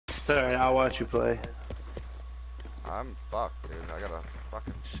alright, I'll watch you play. I'm fucked, dude. I got a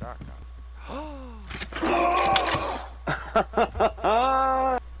fucking shotgun.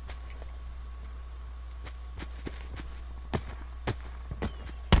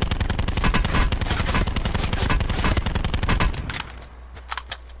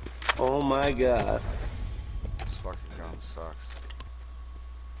 Oh my god. This fucking gun sucks.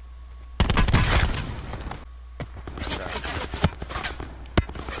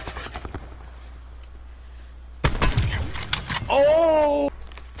 Oh!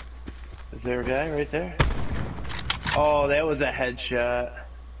 Is there a guy right there? Oh, that was a headshot.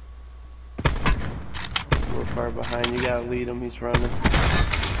 We're far behind. You gotta lead him. He's running.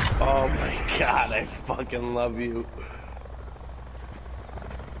 Oh my god, I fucking love you.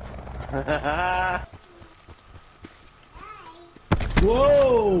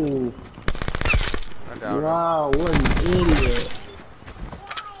 Whoa! Wow, what an idiot.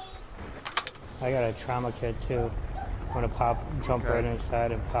 I got a trauma kit too. I'm gonna jump right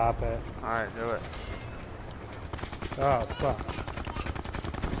inside and pop it. Alright, do it. Oh, fuck.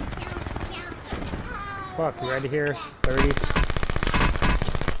 Fuck, right here, 30.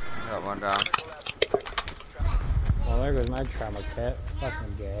 Got one down. Oh, there goes my trauma kit.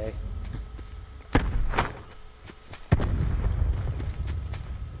 Fucking gay.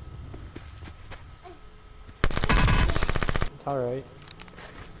 It's alright.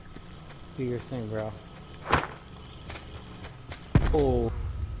 Do your thing, bro. Oh.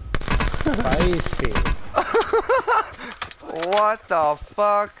 Spicy. What the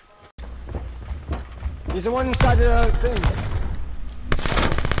fuck? He's the one inside the thing.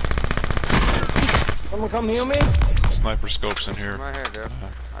 Someone come heal me? Sniper scopes in here. I'm right here, dude.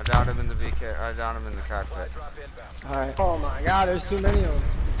 I downed him in the VK. I downed him in the cockpit. Alright. Oh my god, there's too many of them.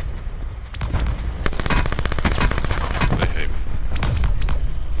 They hate me.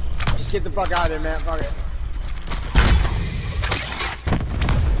 Just get the fuck out of there, man. Fuck it.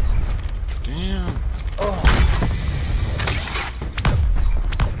 Damn. Oh.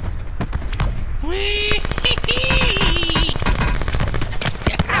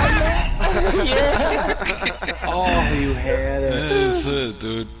 Oh, you had it. That's it,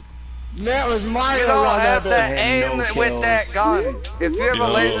 dude. That was my You don't have to had aim no with kills. that gun. If you ever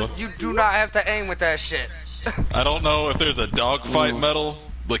Yo. lasers, you do not have to aim with that shit. I don't know if there's a dogfight medal,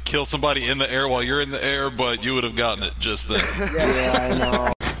 like kill somebody in the air while you're in the air, but you would have gotten it just then. Yeah, I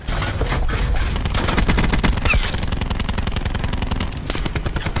know.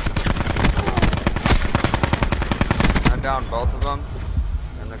 I downed both of them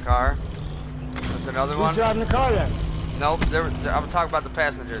in the car. There's another one. Who's driving the car then? Nope, I'm talking about the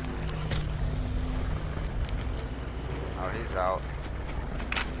passengers. Oh, he's out.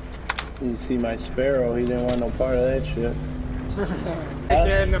 You see my sparrow, he didn't want no part of that shit. Right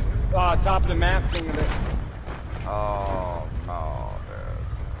there in the top of the map thing of it. Oh,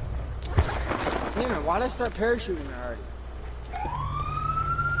 dude. Damn it, why did I start parachuting already?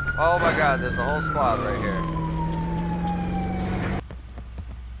 Oh my god, there's a whole squad right here.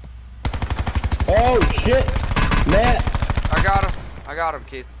 Oh shit! Matt! I got him,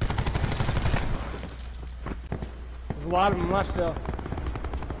 Keith. There's a lot of them left though.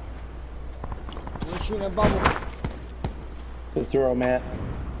 We're shooting at bubbles. Go throw, Matt.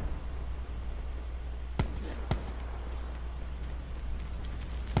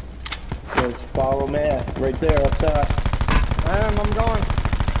 Just follow Matt, right there up top. I'm going.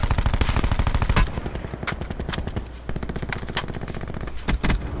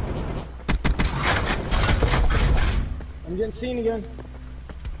 I'm getting seen again.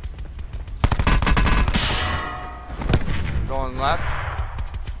 Going left.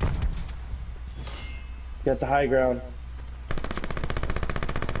 Got the high ground.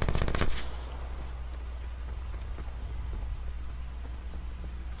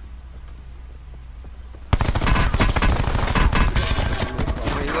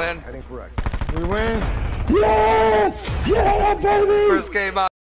 We win. We win. Yeah! Yeah, baby! First game out.